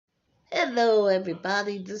Hello,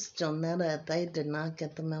 everybody. This is Jonetta. If they did not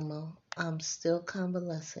get the memo, I'm still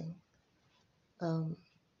convalescing. Um,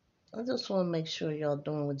 I just want to make sure y'all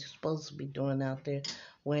doing what you're supposed to be doing out there,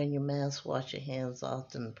 wearing your mask, wash your hands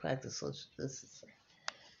often, practice social distancing.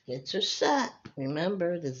 Get your shot.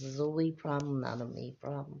 Remember, this is a we problem, not a me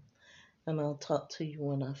problem. And I'll talk to you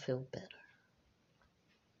when I feel better.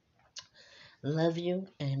 Love you,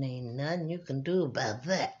 and ain't nothing you can do about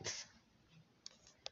that.